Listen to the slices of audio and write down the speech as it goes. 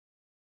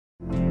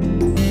Hello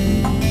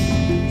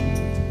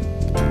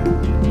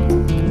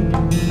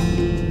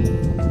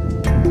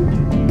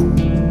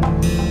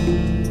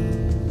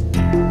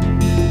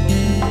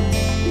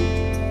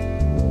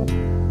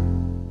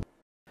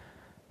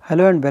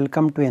and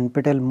welcome to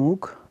NPTEL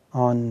MOOC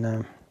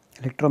on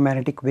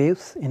electromagnetic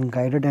waves in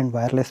guided and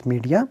wireless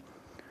media.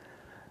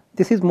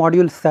 This is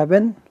module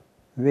 7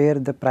 where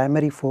the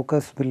primary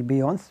focus will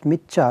be on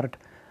Smith chart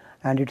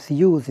and its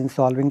use in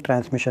solving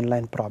transmission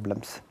line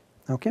problems.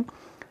 Okay.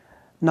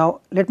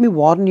 Now let me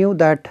warn you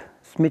that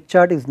Smith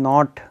chart is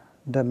not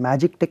the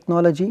magic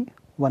technology.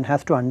 One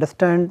has to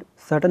understand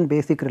certain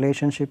basic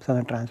relationships on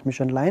a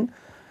transmission line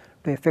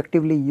to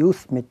effectively use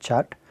Smith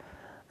chart.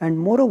 And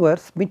moreover,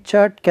 Smith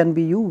chart can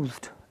be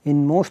used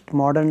in most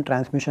modern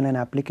transmission line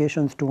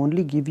applications to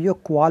only give you a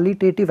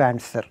qualitative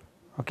answer.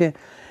 Okay.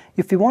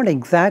 If you want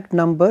exact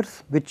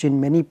numbers, which in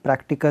many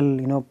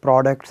practical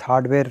products,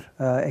 hardware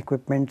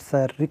equipments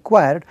are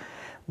required,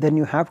 then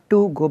you have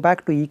to go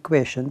back to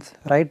equations,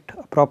 write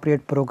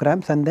appropriate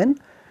programs and then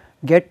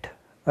get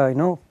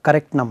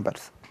correct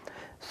numbers.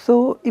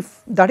 So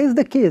if that is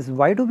the case,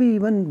 why do we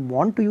even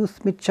want to use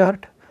Smith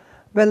chart?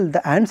 Well,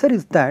 the answer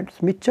is that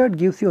Smith chart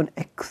gives you an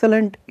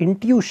excellent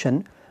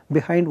intuition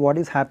behind what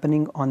is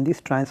happening on this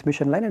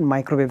transmission line and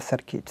microwave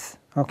circuits.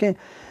 Okay.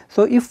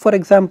 So if for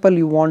example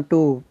you want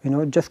to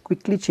just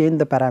quickly change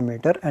the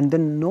parameter and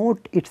then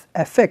note its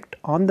effect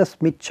on the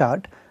Smith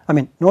chart,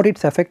 note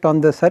its effect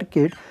on the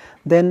circuit,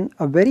 then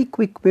a very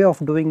quick way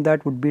of doing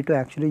that would be to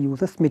actually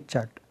use a Smith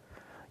chart.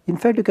 In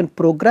fact, you can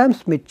program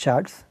Smith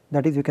charts,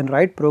 that is you can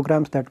write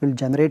programs that will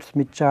generate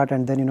Smith chart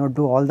and then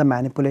do all the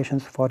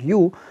manipulations for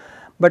you.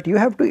 But you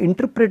have to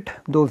interpret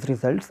those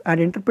results, and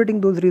interpreting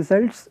those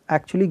results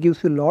actually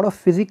gives you a lot of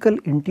physical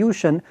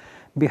intuition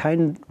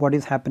behind what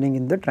is happening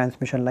in the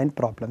transmission line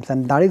problems,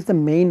 and that is the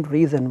main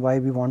reason why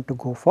we want to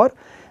go for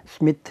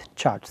Smith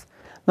charts.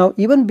 Now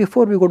even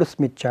before we go to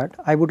Smith chart,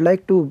 I would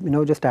like to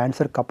just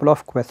answer a couple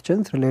of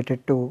questions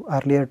related to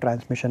earlier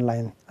transmission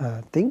line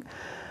thing.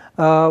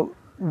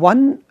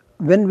 One,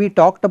 when we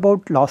talked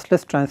about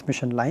lossless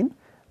transmission line,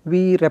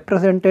 we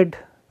represented,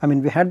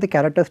 we had the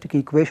characteristic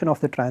equation of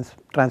the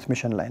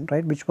transmission line,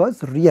 right, which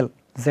was real.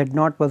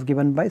 Z0 was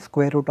given by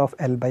square root of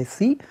L by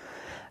C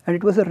and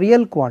it was a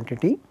real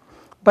quantity,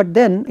 but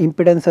then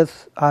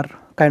impedances are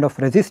kind of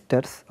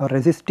resistors or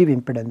resistive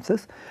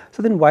impedances.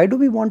 So then why do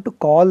we want to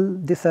call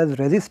this as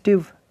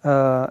resistive,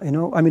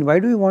 why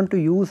do we want to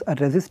use a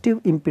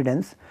resistive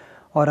impedance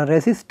or a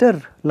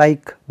resistor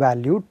like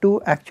value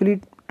to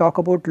actually talk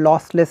about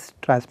lossless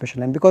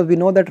transmission line, because we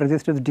know that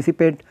resistors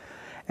dissipate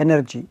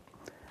energy.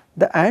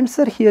 The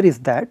answer here is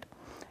that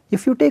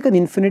if you take an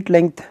infinite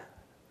length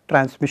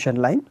transmission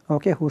line,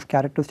 okay, whose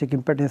characteristic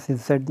impedance is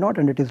Z0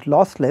 and it is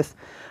lossless,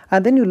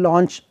 and then you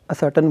launch a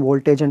certain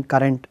voltage and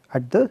current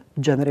at the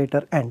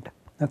generator end,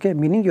 okay,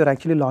 meaning you are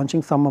actually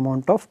launching some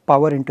amount of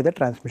power into the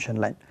transmission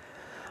line.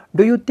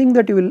 Do you think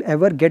that you will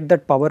ever get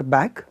that power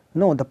back?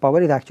 No, the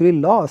power is actually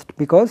lost,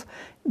 because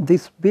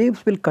these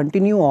waves will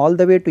continue all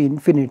the way to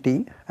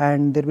infinity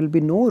and there will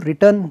be no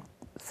return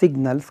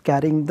signals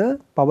carrying the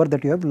power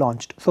that you have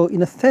launched. So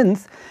in a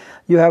sense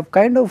you have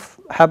kind of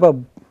have a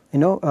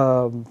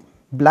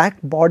black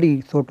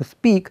body, so to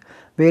speak,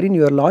 wherein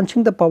you are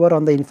launching the power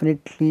on the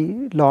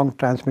infinitely long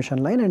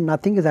transmission line and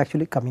nothing is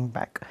actually coming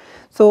back.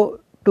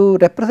 So to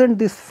represent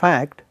this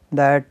fact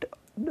that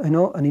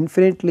an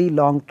infinitely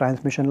long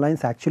transmission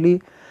lines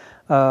actually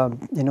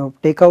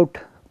take out,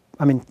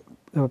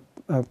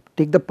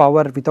 take the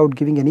power without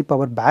giving any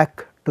power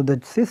back to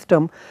the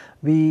system,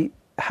 we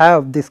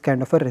have this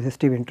kind of a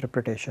resistive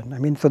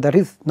interpretation. So that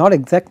is not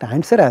exact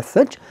answer as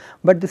such,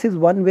 but this is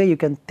one way you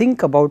can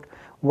think about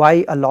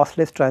why a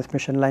lossless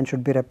transmission line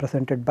should be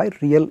represented by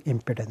real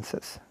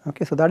impedances.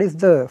 Okay, so that is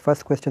the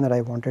first question that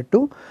I wanted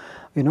to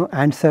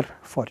answer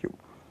for you.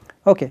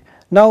 Okay,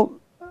 now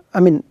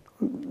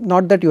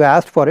not that you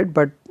asked for it,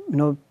 but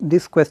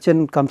this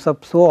question comes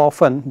up so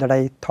often that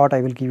I thought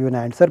I will give you an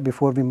answer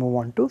before we move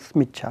on to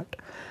Smith chart.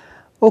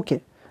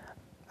 Okay.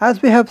 As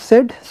we have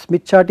said,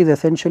 Smith chart is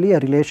essentially a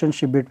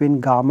relationship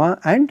between gamma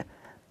and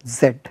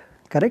Z,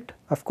 correct?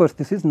 Of course,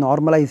 this is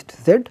normalized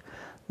Z.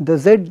 The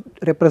Z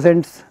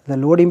represents the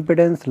load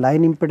impedance,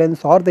 line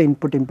impedance or the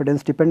input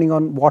impedance depending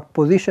on what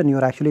position you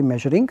are actually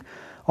measuring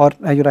or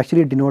you are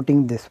actually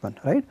denoting this one,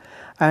 right.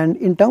 And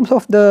in terms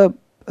of the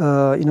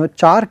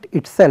chart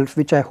itself,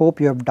 which I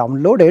hope you have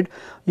downloaded,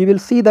 you will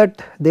see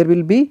that there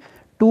will be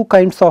two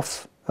kinds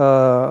of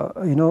there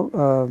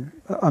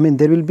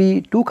will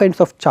be two kinds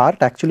of chart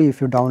actually. If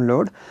you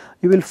download,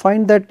 you will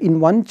find that in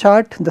one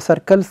chart the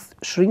circles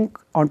shrink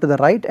onto the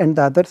right and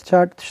the other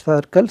chart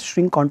circles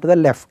shrink onto the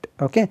left.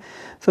 Okay.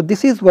 So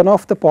this is one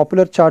of the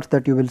popular charts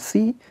that you will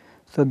see.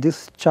 So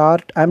this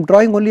chart, I am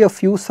drawing only a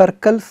few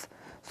circles,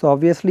 so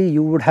obviously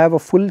you would have a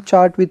full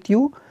chart with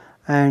you,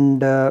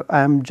 and I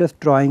am just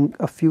drawing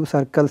a few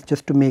circles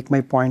just to make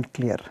my point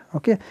clear.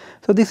 Okay.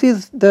 So this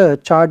is the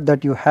chart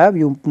that you have.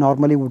 You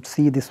normally would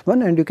see this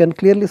one, and you can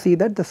clearly see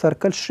that the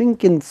circles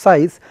shrink in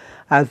size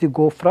as you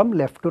go from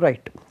left to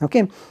right.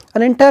 Okay.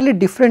 An entirely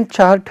different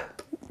chart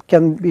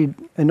can be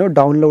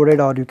downloaded,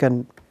 or you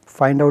can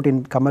find out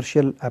in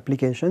commercial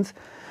applications,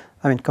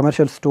 I mean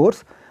commercial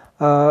stores,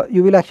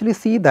 you will actually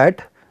see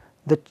that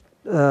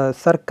the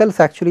circles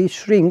actually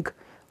shrink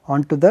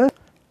onto the,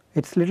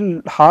 it is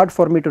little hard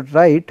for me to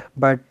write,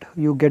 but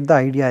you get the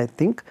idea, I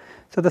think.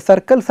 So, the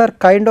circles are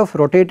kind of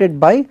rotated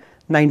by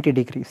 90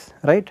 degrees,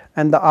 right,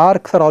 and the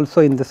arcs are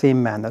also in the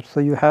same manner. So,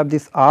 you have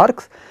these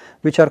arcs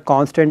which are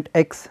constant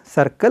x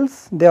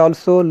circles, they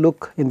also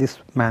look in this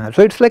manner.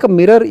 So, it is like a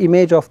mirror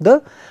image of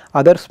the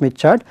other Smith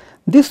chart.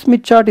 This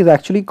Smith chart is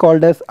actually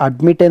called as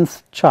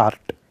admittance chart,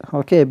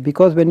 okay,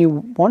 because when you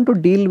want to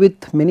deal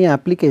with many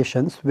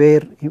applications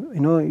where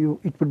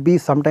it would be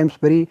sometimes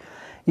very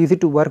easy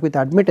to work with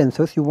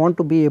admittances, you want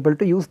to be able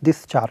to use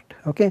this chart,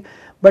 okay.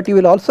 But you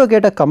will also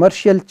get a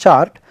commercial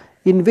chart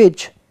in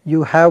which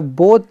you have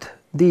both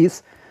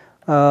these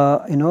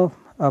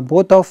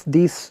both of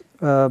these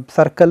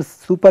circles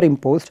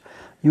superimposed,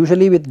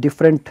 usually with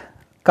different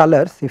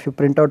colors. If you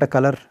print out a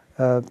color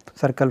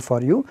circle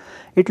for you,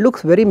 it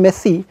looks very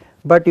messy,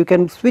 but you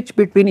can switch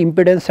between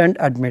impedance and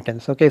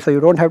admittance, okay. So, you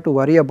do not have to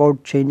worry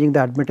about changing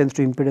the admittance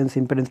to impedance,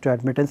 impedance to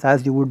admittance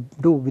as you would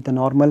do with a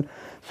normal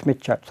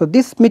Smith chart. So,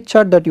 this Smith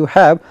chart that you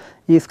have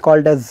is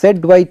called as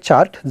ZY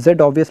chart, Z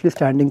obviously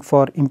standing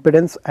for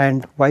impedance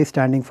and Y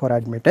standing for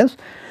admittance.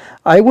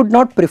 I would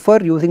not prefer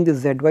using this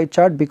ZY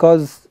chart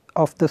because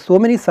of the so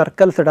many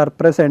circles that are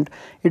present,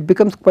 it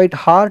becomes quite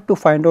hard to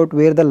find out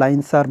where the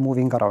lines are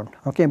moving around,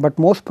 okay. But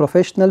most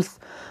professionals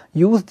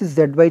use this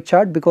ZY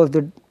chart because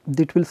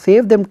it will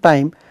save them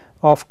time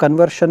of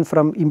conversion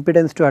from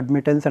impedance to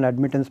admittance and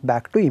admittance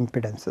back to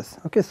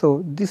impedances, okay.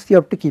 So, this you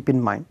have to keep in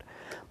mind,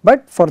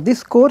 but for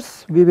this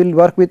course we will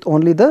work with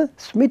only the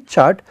Smith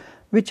chart,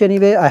 which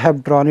anyway I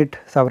have drawn it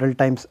several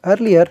times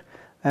earlier.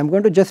 I am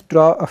going to just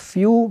draw a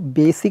few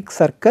basic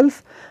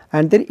circles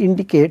and then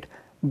indicate,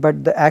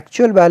 but the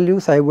actual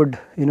values I would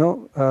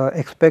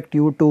expect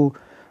you to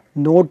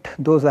note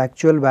those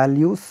actual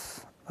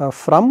values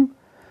from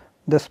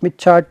the Smith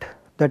chart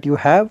that you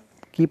have.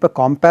 Keep a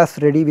compass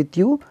ready with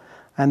you,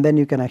 and then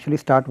you can actually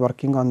start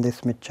working on this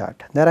Smith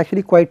chart. They are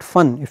actually quite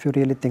fun if you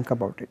really think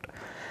about it.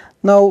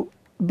 Now,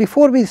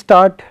 before we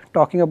start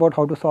talking about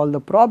how to solve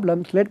the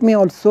problems, let me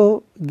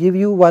also give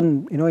you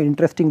one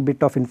interesting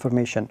bit of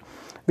information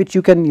which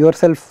you can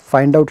yourself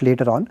find out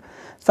later on.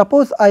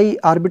 Suppose I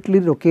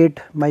arbitrarily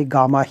locate my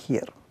gamma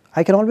here.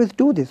 I can always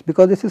do this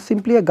because this is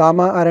simply a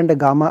gamma r and a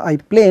gamma I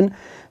plane.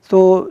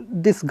 So,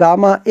 this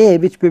gamma a,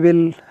 which we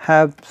will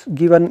have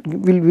given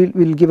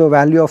will give a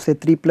value of say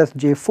 3 plus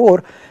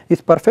j4,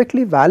 is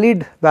perfectly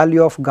valid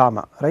value of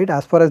gamma, right.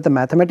 As far as the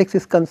mathematics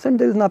is concerned,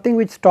 there is nothing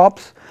which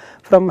stops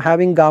from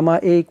having gamma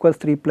a equals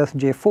 3 plus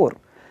j4.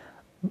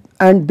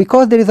 And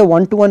because there is a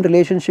one-to-one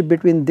relationship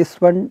between this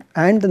one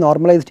and the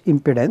normalized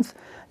impedance,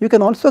 you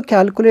can also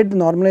calculate the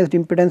normalized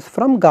impedance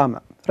from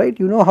gamma, right.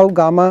 You know how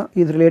gamma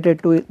is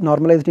related to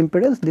normalized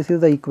impedance, this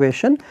is the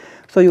equation.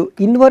 So, you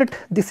invert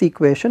this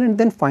equation and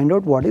then find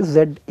out what is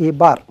Z A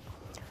bar.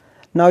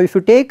 Now, if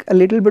you take a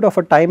little bit of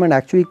a time and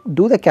actually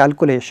do the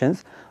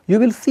calculations, you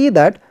will see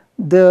that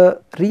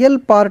the real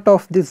part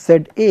of this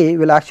Z A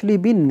will actually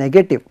be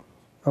negative,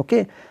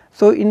 okay.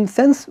 So, in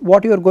sense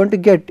what you are going to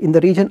get in the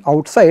region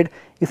outside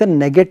is a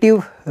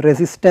negative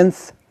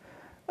resistance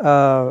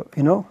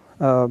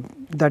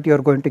that you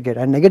are going to get,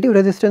 and negative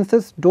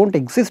resistances do not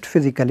exist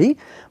physically,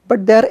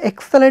 but they are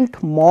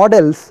excellent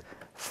models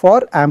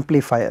for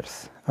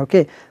amplifiers,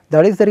 okay.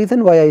 That is the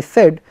reason why I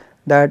said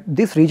that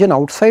this region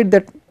outside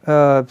that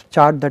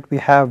chart that we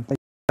have, the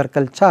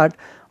circle chart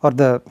or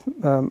the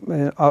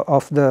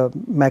of the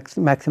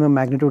maximum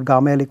magnitude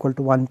gamma L equal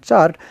to 1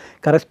 chart,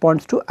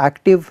 corresponds to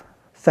active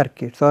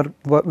circuits, or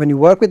when you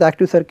work with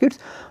active circuits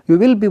you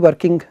will be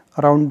working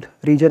around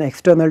region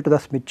external to the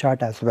Smith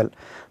chart as well.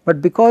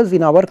 But because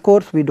in our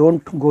course we do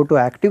not go to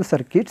active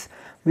circuits,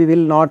 we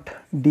will not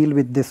deal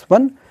with this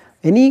one.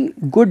 Any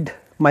good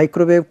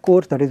microwave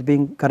course that is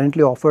being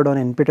currently offered on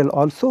NPTEL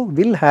also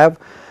will have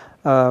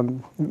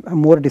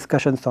more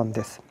discussions on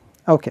this,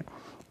 okay.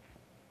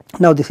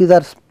 Now, this is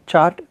our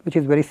chart which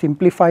is very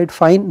simplified,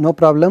 fine, no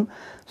problem.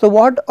 So,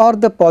 what are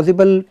the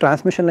possible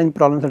transmission line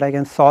problems that I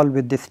can solve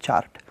with this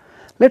chart?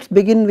 Let us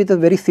begin with a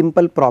very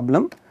simple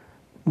problem.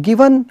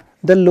 Given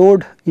the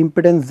load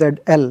impedance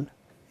ZL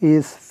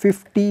is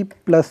 50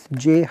 plus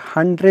j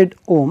 100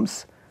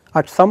 ohms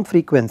at some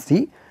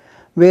frequency,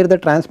 where the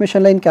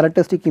transmission line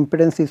characteristic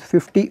impedance is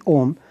 50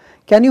 ohm,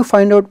 can you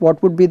find out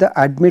what would be the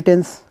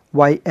admittance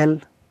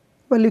YL?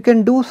 Well, you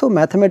can do so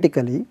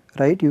mathematically,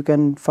 right. You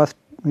can first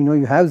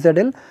you have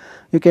ZL,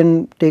 you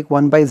can take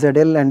 1 by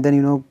ZL and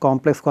then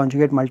complex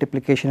conjugate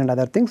multiplication and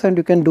other things, and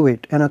you can do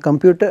it. On a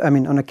computer, I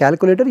mean on a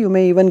calculator, you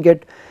may even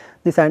get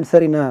this answer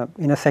in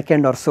a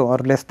second or so, or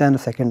less than a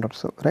second or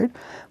so, right.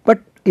 But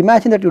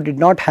imagine that you did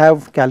not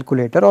have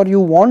calculator, or you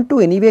want to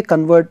anyway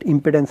convert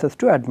impedances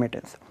to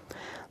admittance.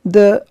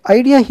 The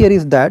idea here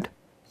is that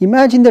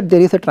imagine that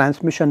there is a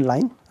transmission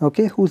line,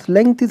 okay, whose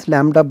length is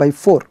lambda by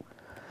 4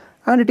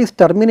 and it is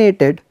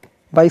terminated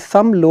by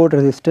some load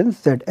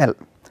resistance ZL.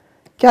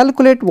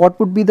 calculate what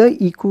would be the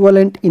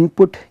equivalent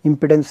input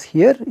impedance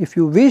here. If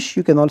you wish,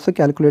 you can also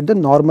calculate the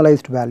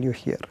normalized value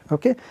here.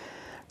 Okay.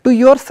 To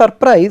your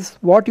surprise,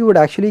 what you would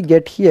actually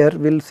get here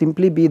will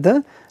simply be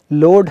the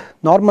load,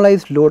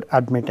 normalized load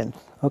admittance.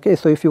 Okay.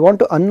 So, if you want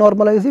to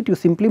unnormalize it, you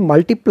simply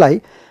multiply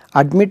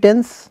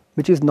admittance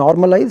which is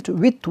normalized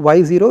with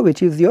y0,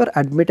 which is your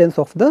admittance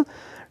of the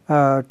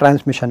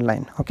transmission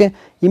line. Okay.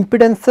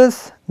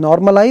 Impedances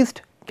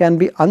normalized can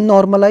be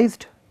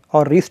unnormalized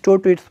or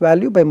restored to its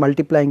value by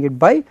multiplying it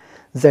by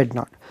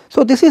Z0.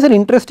 So, this is an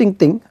interesting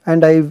thing,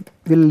 and I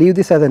will leave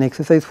this as an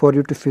exercise for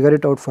you to figure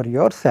it out for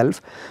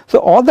yourself. So,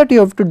 all that you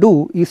have to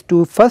do is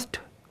to first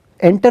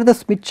enter the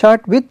Smith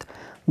chart with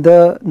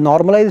the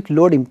normalized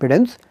load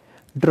impedance,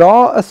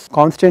 draw a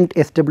constant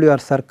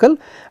SWR circle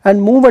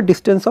and move a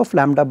distance of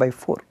lambda by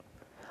 4.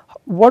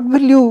 What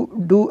will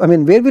you do? I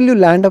mean, where will you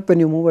land up when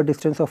you move a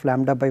distance of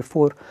lambda by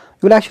 4?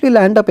 You will actually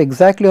land up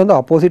exactly on the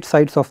opposite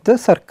sides of the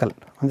circle.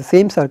 On the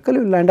same circle, you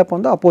will land up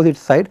on the opposite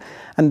side,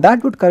 and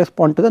that would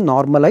correspond to the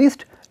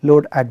normalized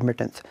load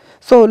admittance.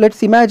 So, let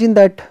us imagine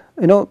that,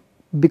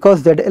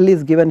 because ZL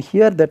is given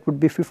here, that would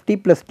be 50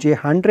 plus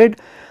J100.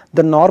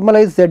 The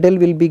normalized ZL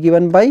will be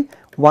given by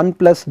 1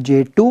 plus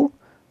J2.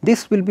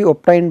 This will be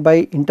obtained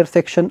by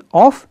intersection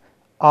of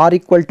R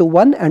equal to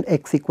 1 and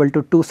X equal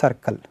to 2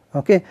 circle.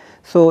 Okay.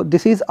 So,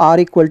 this is R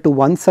equal to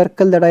 1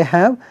 circle that I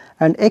have,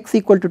 and X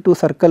equal to 2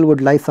 circle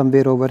would lie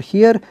somewhere over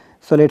here.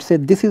 So, let us say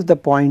this is the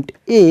point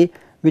A,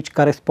 which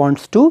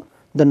corresponds to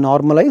the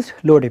normalized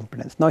load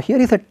impedance. Now, here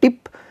is a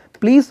tip,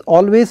 please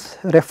always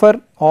refer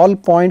all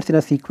points in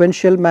a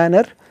sequential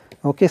manner,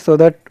 okay, so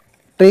that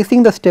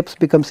tracing the steps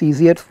becomes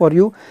easier for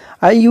you.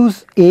 I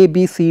use A,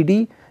 B, C,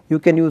 D, you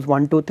can use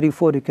 1, 2, 3,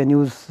 4, you can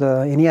use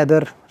any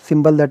other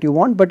symbol that you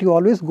want, but you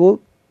always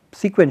go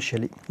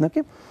sequentially.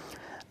 Okay.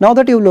 Now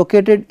that you have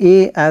located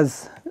A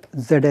as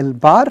ZL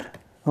bar,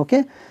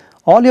 okay,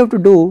 all you have to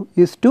do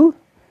is to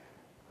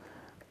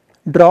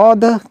draw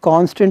the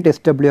constant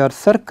SWR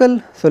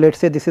circle. So, let us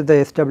say this is the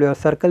SWR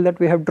circle that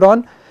we have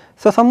drawn.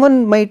 So,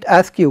 someone might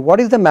ask you, what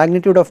is the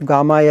magnitude of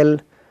gamma L,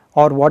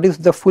 or what is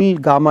the full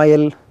gamma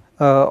L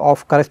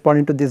of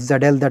corresponding to this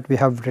ZL that we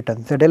have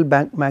written.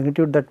 ZL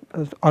magnitude that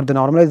or the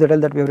normalized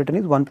ZL that we have written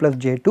is 1 plus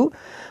J2.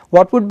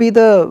 What would be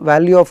the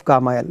value of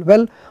gamma L?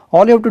 Well,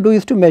 all you have to do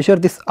is to measure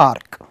this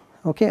arc.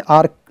 Okay,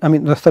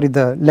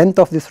 the length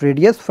of this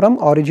radius from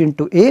origin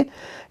to A.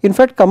 In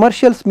fact,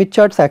 commercial Smith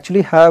charts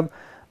actually have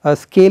a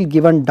scale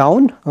given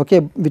down, okay,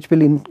 which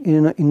will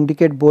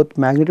indicate both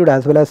magnitude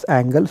as well as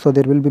angle. So,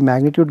 there will be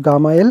magnitude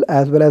gamma L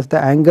as well as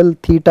the angle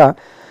theta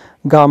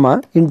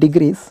gamma in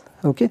degrees.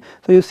 Okay.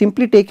 So, you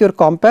simply take your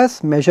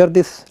compass, measure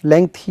this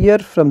length here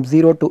from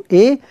 0 to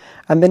A,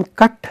 and then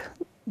cut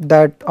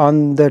that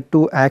on the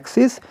 2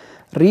 axes,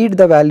 read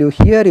the value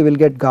here, you will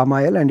get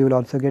gamma L and you will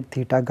also get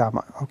theta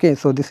gamma. Okay.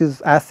 So, this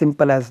is as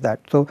simple as that.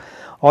 So,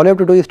 all you have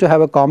to do is to have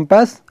a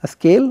compass, a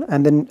scale,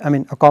 and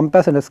then a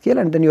compass and a scale,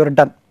 and then you are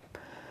done.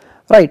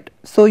 Right.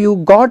 So, you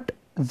got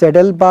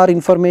ZL bar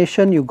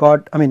information, you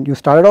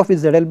started off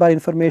with ZL bar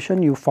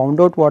information, you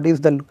found out what is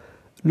the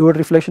load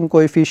reflection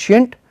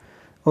coefficient,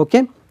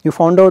 okay. You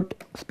found out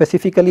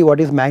specifically what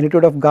is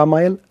magnitude of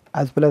gamma L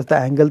as well as the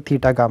angle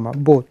theta gamma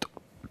both.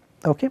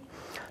 Okay.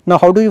 Now,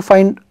 how do you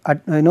find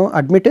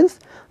admittance?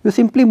 You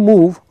simply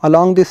move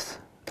along this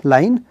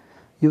line,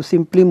 you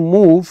simply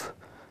move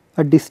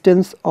a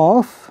distance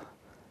of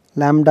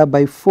lambda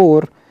by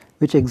 4,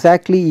 which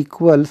exactly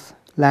equals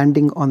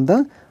landing on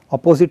the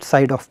opposite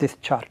side of this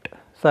chart.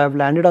 So, I have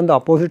landed on the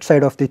opposite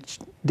side of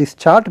this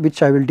chart,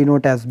 which I will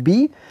denote as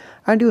B,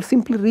 and you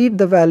simply read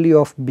the value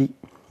of B.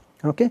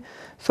 Okay.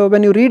 So,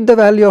 when you read the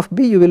value of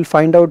B, you will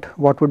find out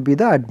what would be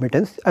the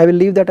admittance. I will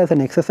leave that as an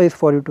exercise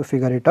for you to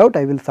figure it out.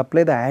 I will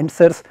supply the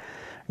answers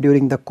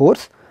during the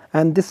course,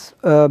 and this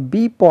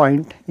B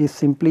point is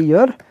simply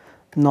your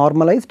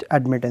normalized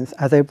admittance.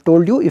 As I have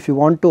told you, if you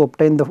want to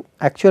obtain the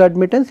actual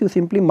admittance, you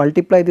simply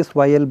multiply this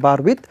YL bar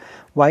with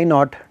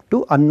Y0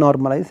 to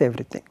unnormalize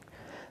everything.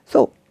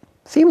 So,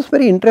 seems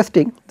very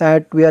interesting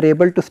that we are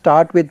able to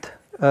start with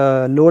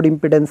load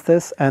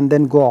impedances and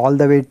then go all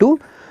the way to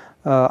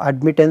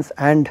admittance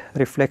and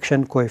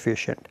reflection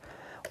coefficient.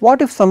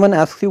 What if someone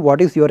asks you what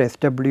is your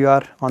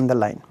SWR on the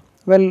line?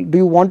 Well, do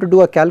you want to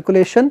do a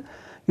calculation?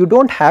 You do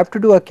not have to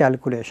do a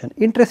calculation.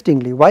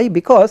 Interestingly, why?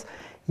 Because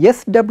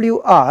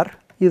SWR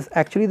is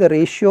actually the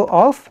ratio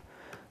of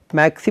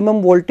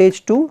maximum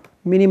voltage to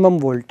minimum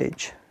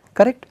voltage,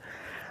 correct?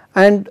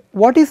 And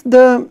what is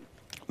the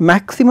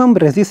maximum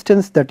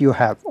resistance that you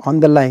have on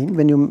the line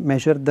when you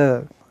measure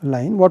the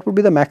line? What would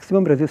be the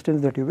maximum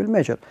resistance that you will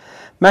measure?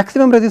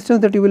 Maximum resistance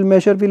that you will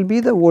measure will be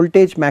the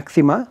voltage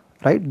maxima,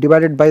 right,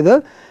 divided by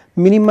the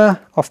minima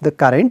of the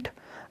current,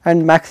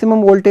 and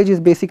maximum voltage is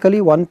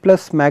basically 1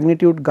 plus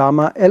magnitude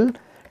gamma L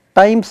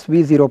times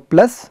V0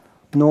 plus,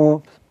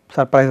 no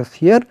surprises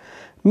here.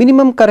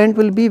 Minimum current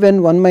will be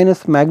when 1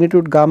 minus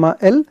magnitude gamma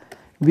L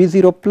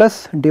V0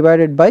 plus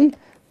divided by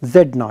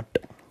Z0.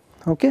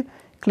 Okay.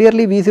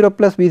 Clearly V0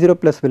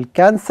 plus will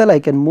cancel. I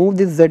can move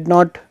this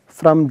Z0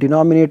 from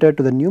denominator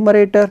to the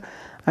numerator,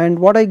 and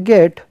what I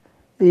get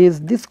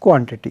is this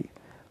quantity.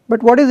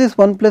 But what is this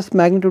 1 plus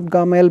magnitude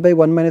gamma L by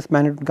 1 minus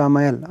magnitude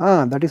gamma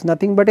L? That is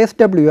nothing but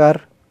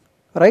SWR,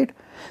 right.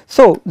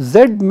 So,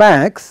 Z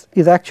max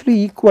is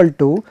actually equal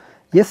to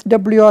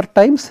SWR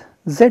times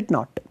Z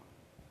naught.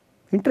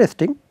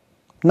 Interesting.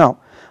 Now,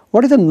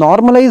 what is the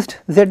normalized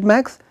Z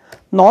max?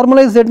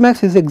 Normalized Z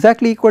max is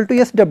exactly equal to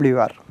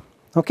SWR.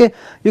 Okay.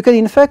 You can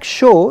in fact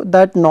show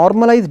that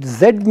normalized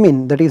Z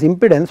min, that is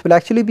impedance, will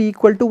actually be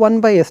equal to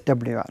 1 by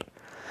SWR.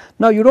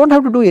 Now, you do not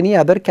have to do any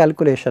other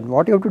calculation.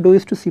 What you have to do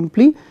is to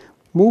simply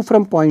move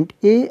from point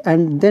A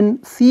and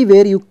then see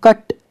where you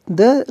cut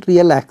the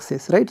real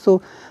axis, right.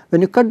 So,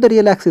 when you cut the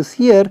real axis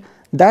here,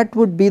 that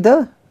would be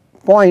the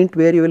point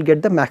where you will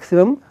get the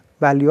maximum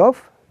value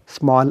of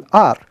small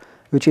r,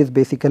 which is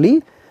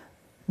basically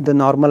the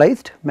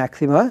normalized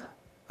maximum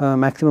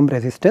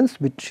resistance,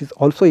 which is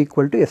also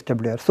equal to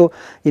SWR. So,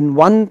 in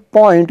one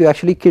point you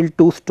actually kill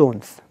 2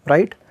 stones,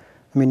 right.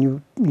 I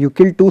mean you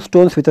kill 2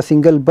 stones with a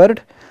single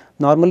bird.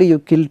 Normally you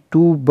kill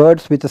 2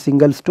 birds with a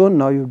single stone.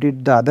 Now you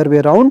did the other way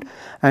around,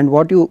 and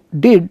what you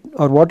did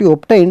or what you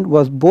obtained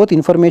was both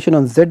information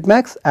on Z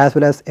max as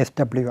well as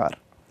SWR.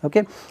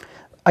 Okay.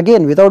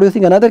 Again, without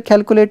using another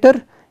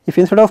calculator, if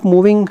instead of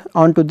moving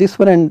on to this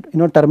one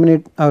and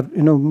terminate or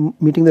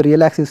meeting the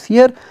real axis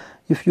here,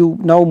 if you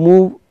now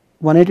move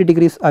 180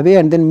 degrees away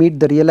and then meet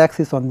the real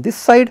axis on this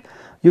side,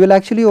 you will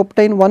actually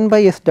obtain 1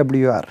 by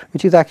SWR,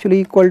 which is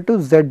actually equal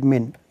to Z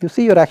min. You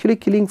see, you are actually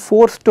killing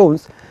 4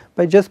 stones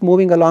by just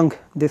moving along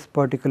this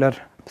particular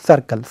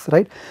circles,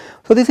 right.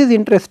 So, this is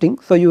interesting.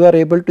 So, you are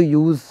able to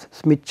use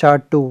Smith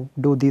chart to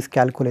do these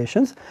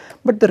calculations,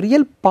 but the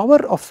real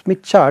power of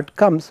Smith chart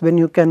comes when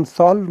you can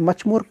solve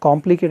much more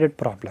complicated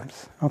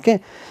problems.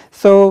 Okay.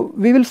 So,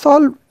 we will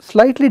solve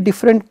slightly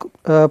different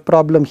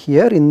problem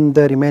here in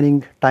the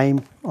remaining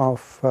time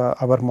of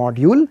our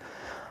module,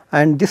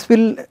 and this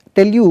will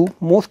tell you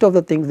most of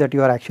the things that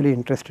you are actually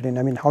interested in.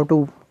 I mean, how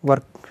to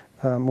work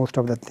most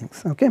of the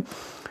things. Okay.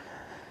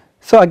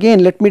 So,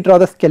 again let me draw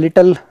the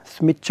skeletal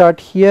Smith chart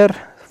here,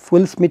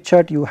 full Smith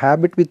chart you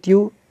have it with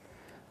you.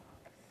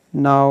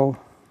 Now,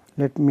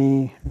 let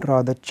me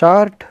draw the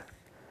chart.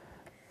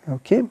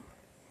 Okay.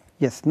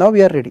 Yes, now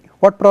we are ready.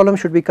 What problem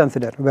should we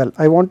consider? Well,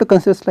 I want to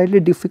consider slightly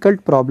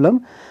difficult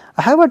problem.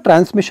 I have a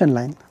transmission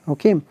line.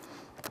 Okay.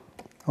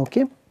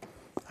 Okay.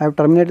 I have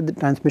terminated the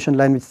transmission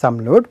line with some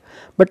load,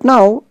 but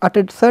now at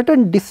a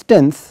certain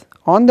distance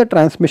on the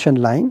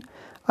transmission line,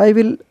 I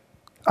will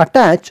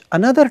attach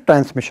another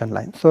transmission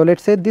line. So, let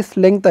us say this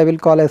length I will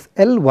call as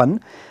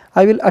L1,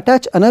 I will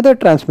attach another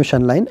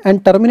transmission line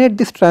and terminate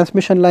this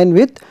transmission line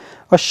with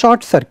a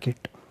short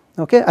circuit.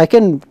 Okay. I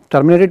can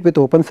terminate it with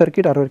open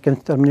circuit or I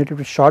can terminate it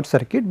with short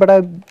circuit, but I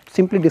have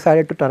simply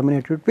decided to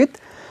terminate it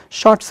with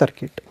short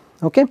circuit.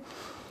 Okay.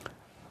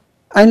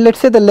 And let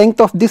us say the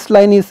length of this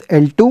line is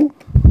L2,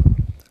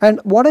 and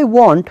what I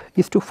want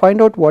is to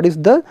find out what is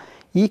the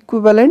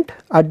equivalent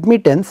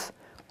admittance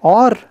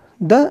or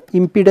the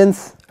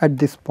impedance at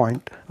this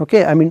point.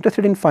 Okay. I am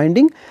interested in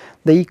finding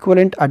the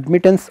equivalent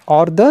admittance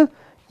or the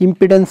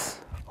impedance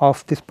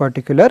of this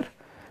particular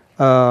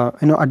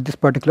at this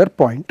particular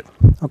point,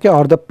 okay,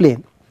 or the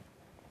plane.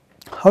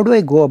 How do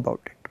I go about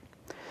it?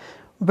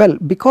 Well,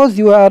 because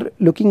you are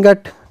looking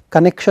at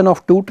connection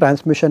of 2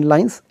 transmission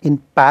lines in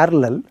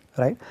parallel,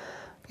 right,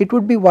 it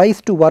would be wise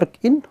to work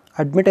in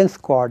admittance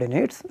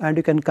coordinates, and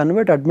you can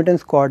convert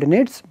admittance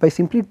coordinates by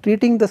simply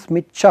treating the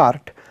Smith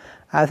chart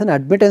as an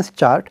admittance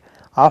chart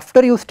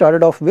after you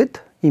started off with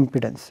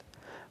impedance.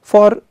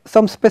 For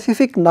some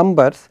specific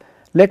numbers,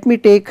 let me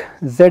take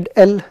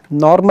ZL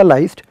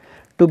normalized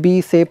to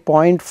be say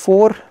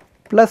 0.4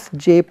 plus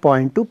j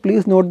 0.2.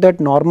 Please note that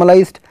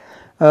normalized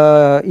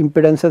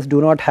impedances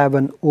do not have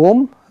an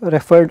ohm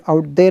referred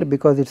out there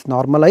because it is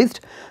normalized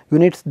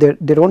units, they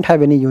do not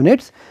have any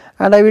units,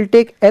 and I will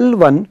take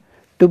L1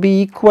 to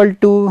be equal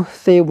to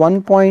say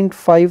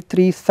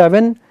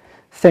 1.537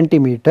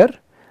 centimeter,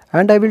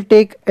 and I will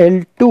take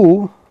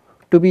L2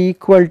 to be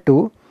equal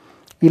to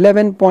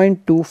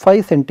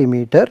 11.25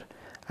 centimeter,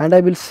 and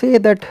I will say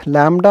that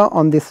lambda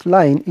on this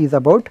line is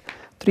about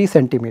 3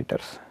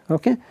 centimeters.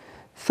 Okay.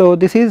 So,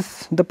 this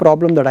is the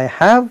problem that I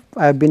have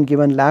been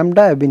given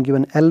lambda, I have been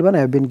given L1, I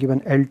have been given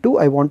L2,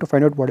 I want to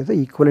find out what is the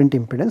equivalent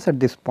impedance at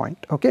this point.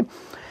 Okay.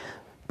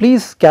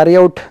 Please carry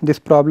out this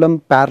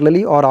problem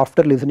parallelly, or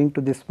after listening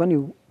to this one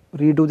you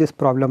redo this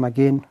problem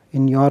again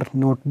in your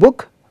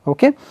notebook.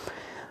 Okay.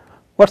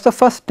 What is the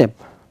first step?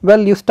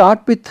 Well, you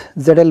start with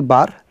ZL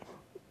bar.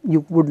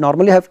 You would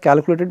normally have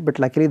calculated, but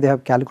luckily they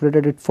have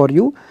calculated it for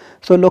you.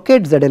 So,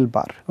 locate ZL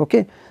bar.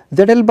 Okay.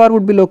 ZL bar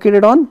would be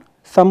located on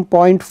some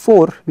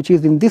 0.4 which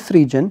is in this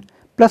region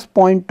plus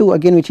 0.2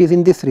 again which is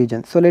in this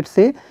region. So, let us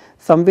say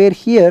somewhere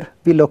here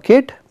we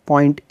locate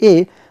point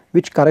A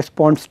which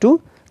corresponds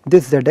to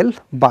this ZL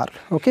bar.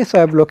 Okay. So,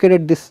 I have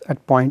located this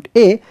at point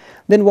A.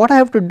 Then what I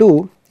have to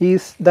do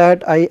is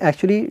that I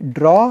actually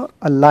draw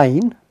a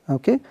line,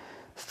 okay,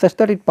 such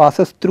that it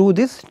passes through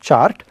this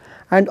chart,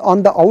 and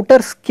on the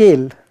outer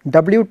scale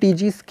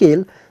WTG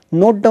scale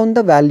note down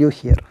the value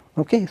here.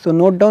 Okay. So,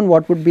 note down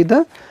what would be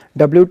the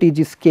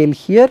WTG scale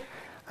here,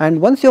 and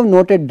once you have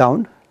noted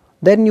down,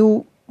 then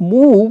you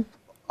move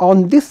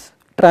on this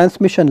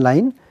transmission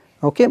line.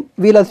 Okay,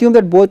 we will assume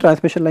that both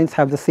transmission lines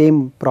have the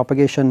same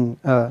propagation,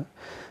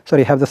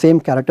 have the same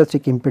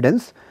characteristic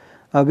impedance,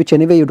 which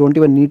anyway you do not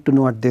even need to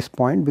know at this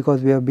point,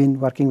 because we have been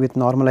working with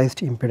normalized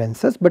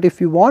impedances. But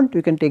if you want,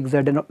 you can take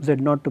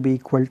Z0 to be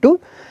equal to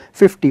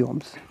 50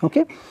 ohms.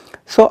 Okay.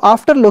 So,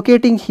 after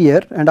locating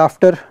here and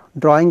after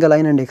drawing a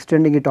line and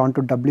extending it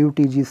onto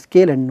WTG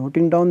scale and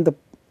noting down the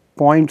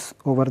points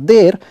over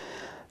there,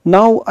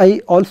 now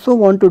I also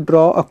want to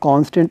draw a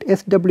constant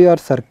SWR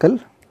circle,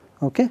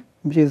 okay,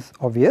 which is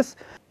obvious.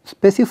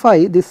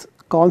 Specify this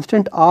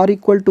constant R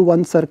equal to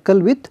 1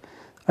 circle with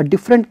a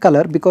different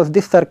color, because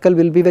this circle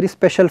will be very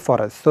special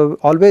for us. So,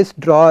 always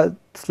draw a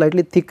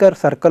slightly thicker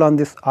circle on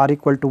this R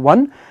equal to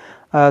 1,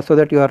 so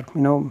that you are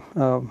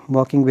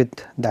working with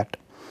that.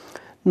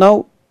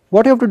 Now,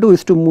 what you have to do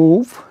is to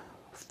move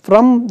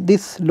from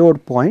this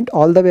load point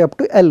all the way up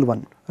to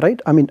L1,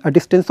 right, I mean a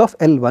distance of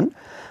L1,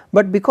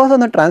 but because on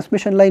the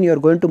transmission line you are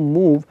going to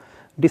move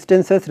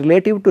distances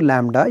relative to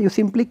lambda, you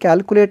simply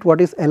calculate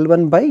what is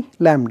L1 by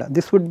lambda.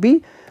 This would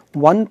be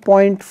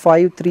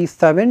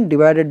 1.537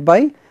 divided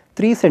by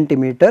 3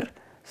 centimeter.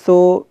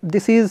 So,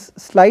 this is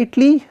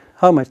slightly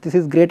how much? This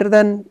is greater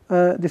than,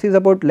 this is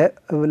about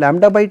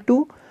lambda by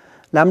 2,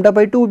 lambda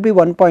by 2 would be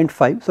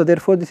 1.5. So,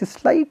 therefore, this is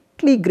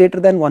slightly greater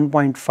than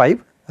 1.5,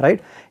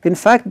 right. In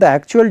fact, the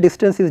actual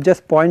distance is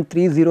just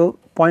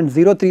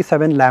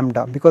 0.037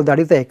 lambda, because that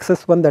is the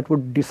excess one that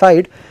would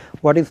decide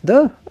what is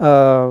the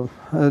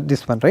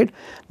this one, right.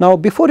 Now,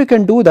 before you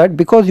can do that,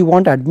 because you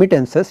want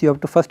admittances, you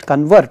have to first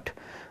convert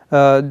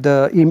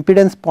the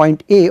impedance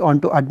point A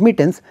onto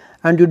admittance,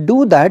 and you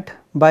do that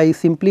by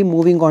simply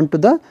moving on to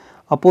the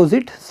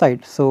opposite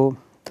side. So,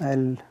 I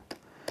will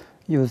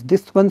use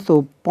this one.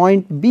 So,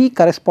 point B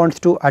corresponds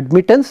to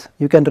admittance.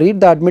 You can read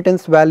the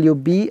admittance value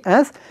B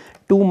as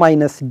 2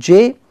 minus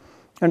j,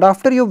 and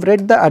after you have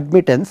read the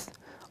admittance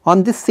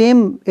on this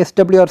same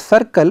SWR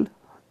circle,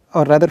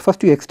 or rather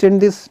first you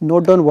extend this,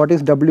 note down what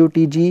is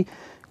WTG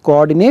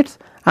coordinates,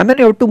 and then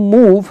you have to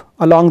move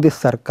along this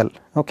circle.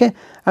 Okay.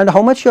 And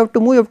how much you have to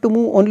move? You have to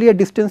move only a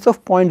distance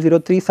of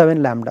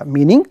 0.037 lambda,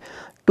 meaning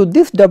to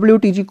this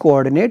WTG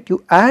coordinate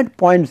you add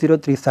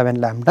 0.037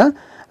 lambda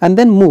and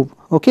then move.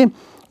 Okay.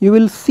 You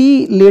will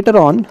see later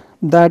on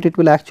that it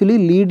will actually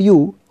lead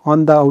you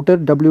on the outer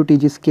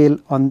WTG scale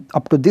on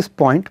up to this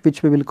point,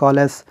 which we will call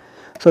as,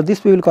 so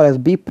this we will call as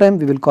B prime,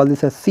 we will call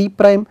this as C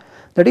prime,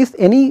 that is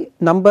any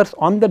numbers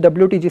on the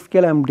WTG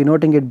scale I am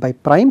denoting it by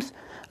primes,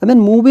 and then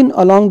move in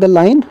along the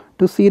line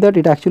to see that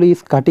it actually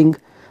is cutting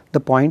the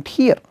point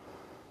here.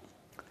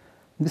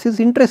 This is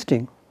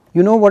interesting.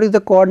 You know what is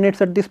the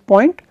coordinates at this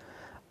point?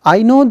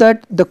 I know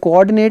that the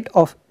coordinate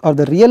of, or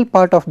the real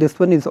part of this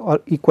one is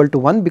equal to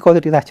 1, because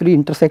it is actually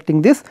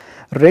intersecting this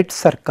red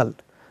circle.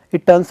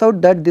 It turns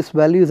out that this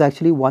value is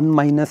actually 1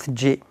 minus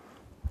j.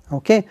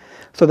 Okay.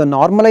 So, the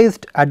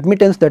normalized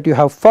admittance that you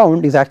have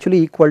found is actually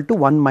equal to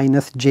 1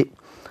 minus j.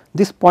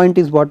 This point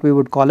is what we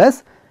would call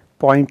as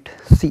point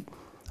C.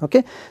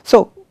 Okay.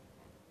 So,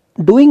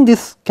 doing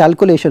this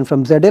calculation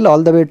from ZL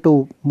all the way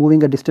to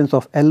moving a distance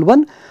of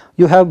L1,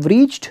 you have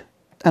reached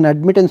an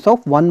admittance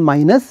of 1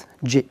 minus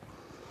j.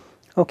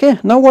 Okay.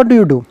 Now, what do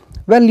you do?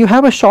 Well, you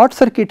have a short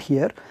circuit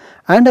here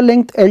and a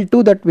length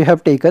L2 that we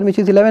have taken, which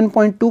is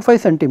 11.25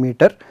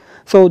 centimeter.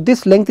 So,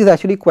 this length is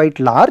actually quite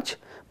large,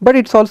 but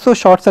it is also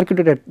short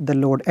circuited at the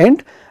load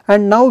end.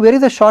 And now, where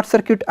is the short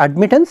circuit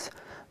admittance?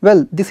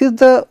 Well, this is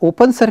the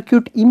open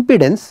circuit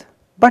impedance,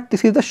 but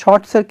this is the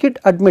short circuit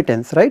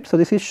admittance, right. So,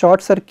 this is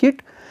short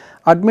circuit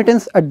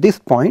admittance at this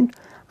point,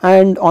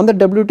 and on the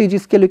WTG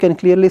scale you can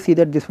clearly see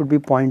that this would be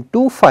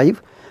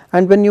 0.25,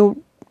 and when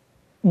you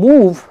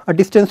move a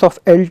distance of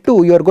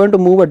L2, you are going to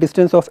move a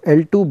distance of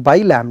L2 by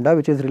lambda,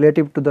 which is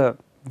relative to the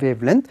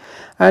wavelength,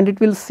 and it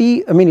will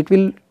see, I mean it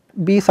will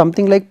be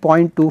something like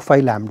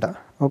 0.25 lambda.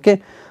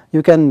 Okay.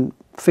 You can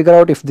figure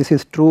out if this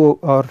is true,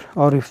 or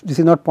if this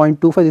is not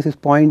 0.25, this is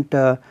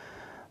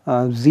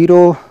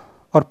 0.0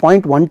 or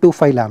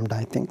 0.125 lambda,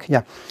 I think,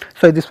 yeah.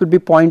 So, this would be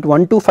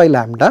 0.125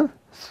 lambda.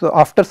 So,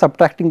 after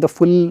subtracting the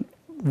full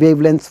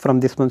wavelengths from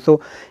this one.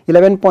 So,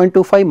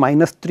 11.25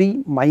 minus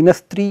 3 minus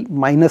 3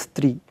 minus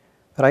 3,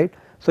 right.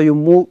 So, you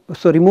move,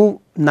 so remove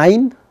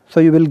 9, so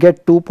you will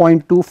get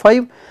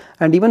 2.25,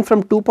 and even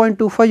from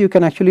 2.25 you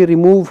can actually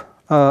remove,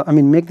 I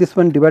mean make this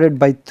one divided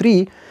by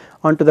 3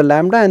 onto the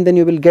lambda, and then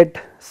you will get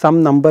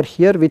some number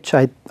here, which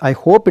I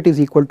hope it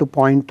is equal to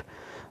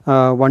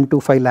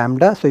 0.125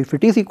 lambda. So, if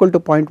it is equal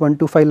to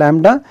 0.125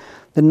 lambda,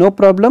 then no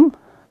problem,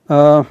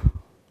 or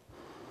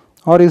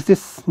is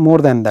this more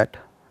than that?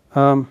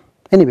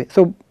 Anyway,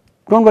 so do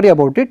not worry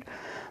about it,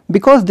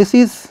 because this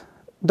is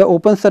the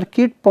open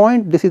circuit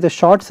point, this is the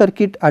short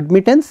circuit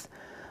admittance,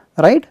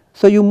 right.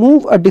 So, you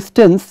move a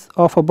distance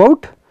of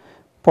about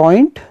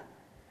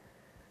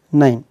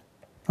 0.9.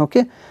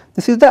 Okay.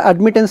 This is the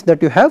admittance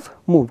that you have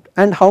moved,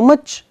 and how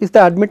much is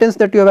the admittance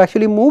that you have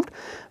actually moved?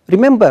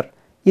 Remember,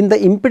 in the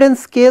impedance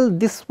scale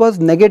this was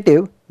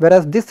negative,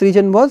 whereas this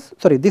region was,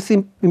 sorry, this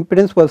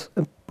impedance was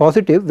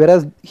positive,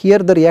 whereas here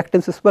the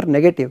reactances were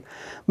negative.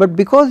 But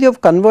because you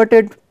have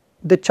converted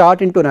the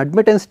chart into an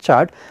admittance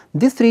chart,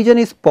 this region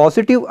is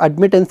positive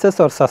admittances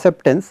or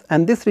susceptance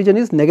and this region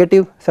is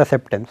negative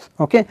susceptance.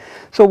 Okay.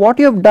 So, what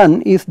you have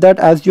done is that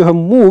as you have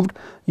moved,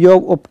 you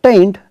have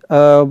obtained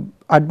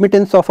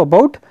admittance of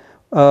about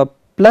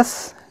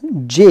plus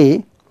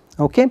j.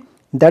 Okay.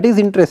 That is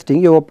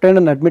interesting, you have obtained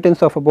an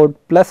admittance of about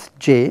plus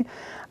j,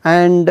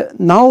 and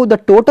now the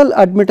total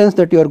admittance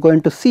that you are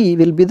going to see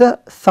will be the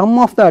sum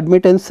of the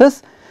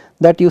admittances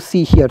that you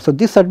see here. So,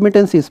 this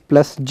admittance is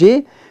plus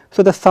j.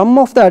 So, the sum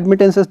of the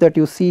admittances that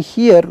you see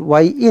here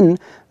y in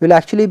will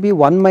actually be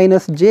 1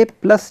 minus j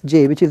plus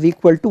j, which is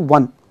equal to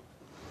 1,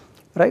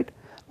 right.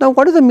 Now,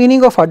 what is the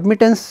meaning of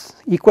admittance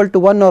equal to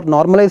 1 or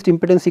normalized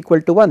impedance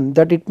equal to 1?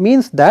 That it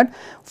means that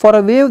for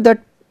a wave that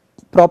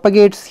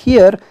propagates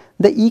here,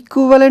 the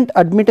equivalent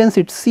admittance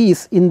it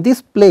sees in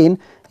this plane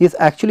is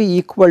actually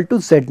equal to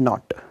z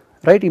naught,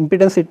 right.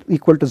 Impedance is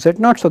equal to z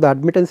naught. So, the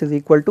admittance is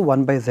equal to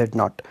 1 by z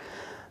naught.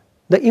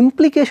 The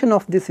implication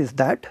of this is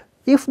that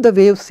if the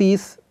wave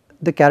sees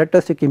the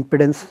characteristic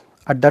impedance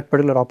at that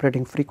particular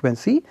operating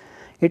frequency,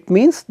 it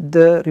means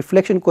the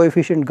reflection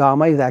coefficient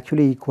gamma is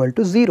actually equal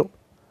to 0.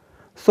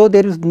 So,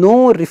 there is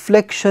no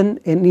reflection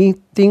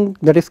anything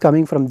that is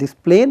coming from this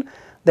plane,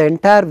 the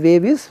entire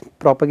wave is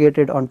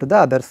propagated onto the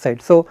other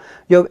side. So,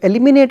 you have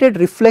eliminated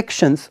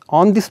reflections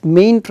on this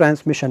main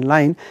transmission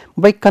line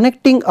by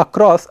connecting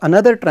across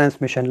another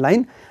transmission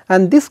line,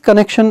 and this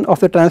connection of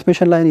the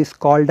transmission line is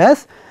called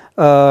as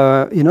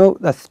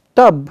a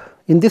stub.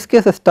 In this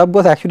case, the stub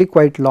was actually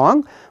quite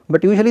long,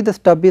 but usually the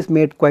stub is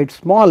made quite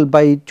small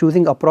by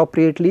choosing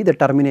appropriately the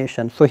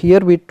termination. So,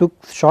 here we took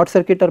short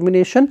circuit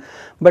termination,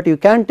 but you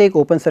can take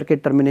open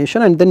circuit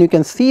termination, and then you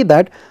can see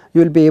that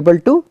you will be able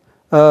to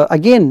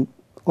again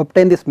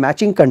obtain this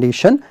matching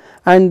condition.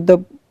 And the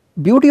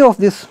beauty of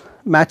this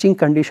matching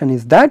condition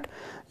is that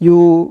is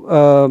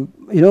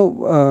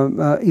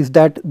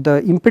that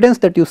the impedance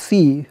that you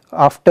see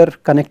after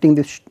connecting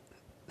this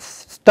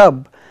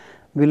stub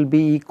will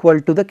be equal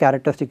to the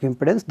characteristic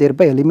impedance,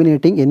 thereby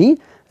eliminating any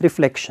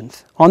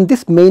reflections on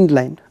this main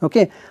line.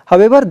 Okay.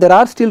 However, there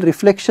are still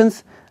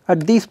reflections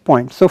at these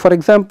points. So, for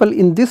example,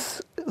 in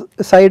this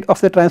side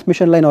of the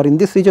transmission line or in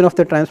this region of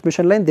the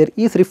transmission line, there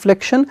is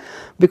reflection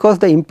because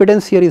the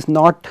impedance here is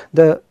not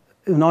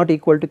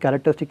equal to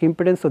characteristic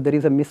impedance. So, there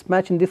is a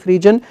mismatch in this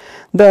region.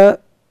 The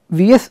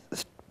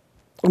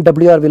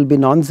VSWR will be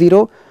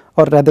non-zero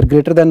or rather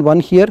greater than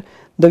 1 here.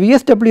 The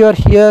VSWR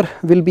here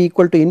will be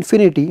equal to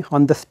infinity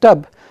on the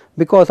stub,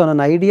 because on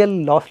an ideal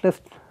lossless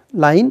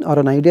line or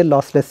an ideal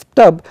lossless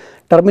stub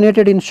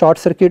terminated in short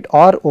circuit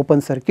or open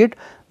circuit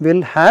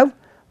will have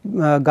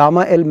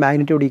gamma L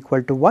magnitude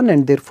equal to 1,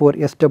 and therefore,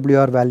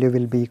 SWR value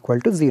will be equal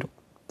to 0.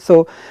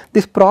 So,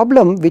 this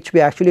problem which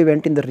we actually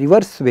went in the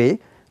reverse way,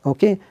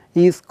 okay,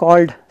 is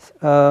called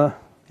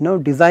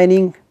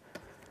designing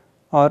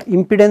or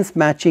impedance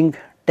matching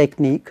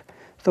technique.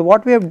 So,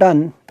 what we have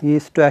done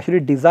is to actually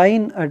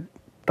design a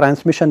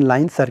transmission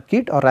line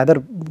circuit, or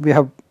rather we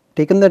have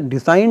taken the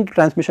designed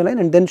transmission line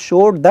and then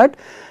showed that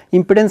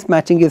impedance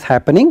matching is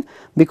happening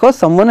because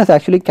someone has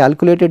actually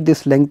calculated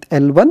this length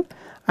L1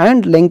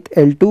 and length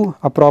L2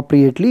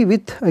 appropriately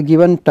with a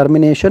given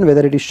termination,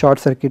 whether it is short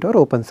circuit or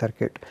open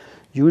circuit.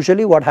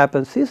 Usually what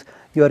happens is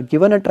you are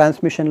given a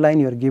transmission line,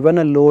 you are given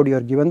a load, you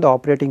are given the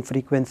operating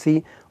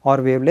frequency or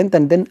wavelength,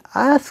 and then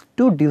asked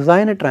to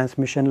design a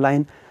transmission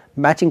line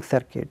matching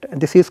circuit.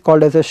 And this is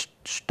called as a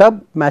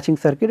stub matching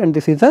circuit, and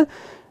this is a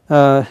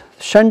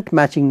shunt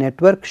matching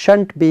network,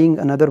 shunt being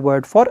another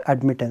word for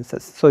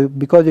admittances. So,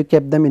 because you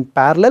kept them in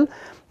parallel,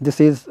 this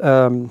is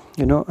parallel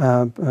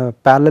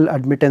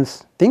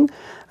admittance thing,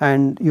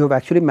 and you have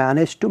actually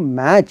managed to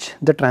match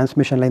the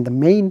transmission line, the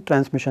main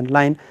transmission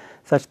line,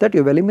 such that you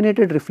have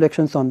eliminated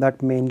reflections on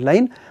that main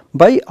line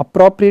by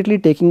appropriately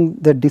taking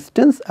the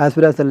distance as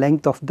well as the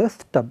length of the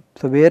stub.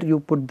 So, where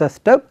you put the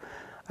stub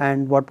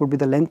and what would be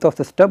the length of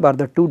the stub are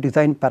the two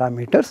design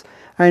parameters,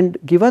 and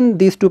given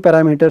these two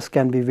parameters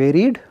can be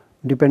varied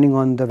depending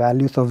on the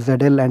values of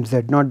ZL and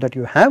Z0 that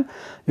you have,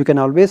 you can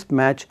always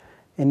match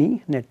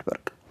any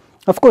network.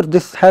 Of course,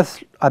 this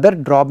has other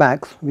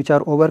drawbacks which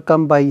are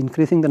overcome by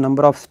increasing the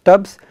number of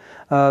stubs.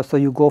 So,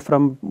 you go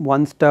from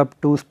 1 stub,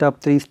 2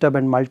 stub, 3 stub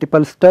and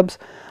multiple stubs.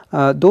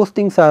 Those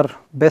things are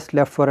best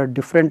left for a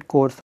different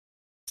course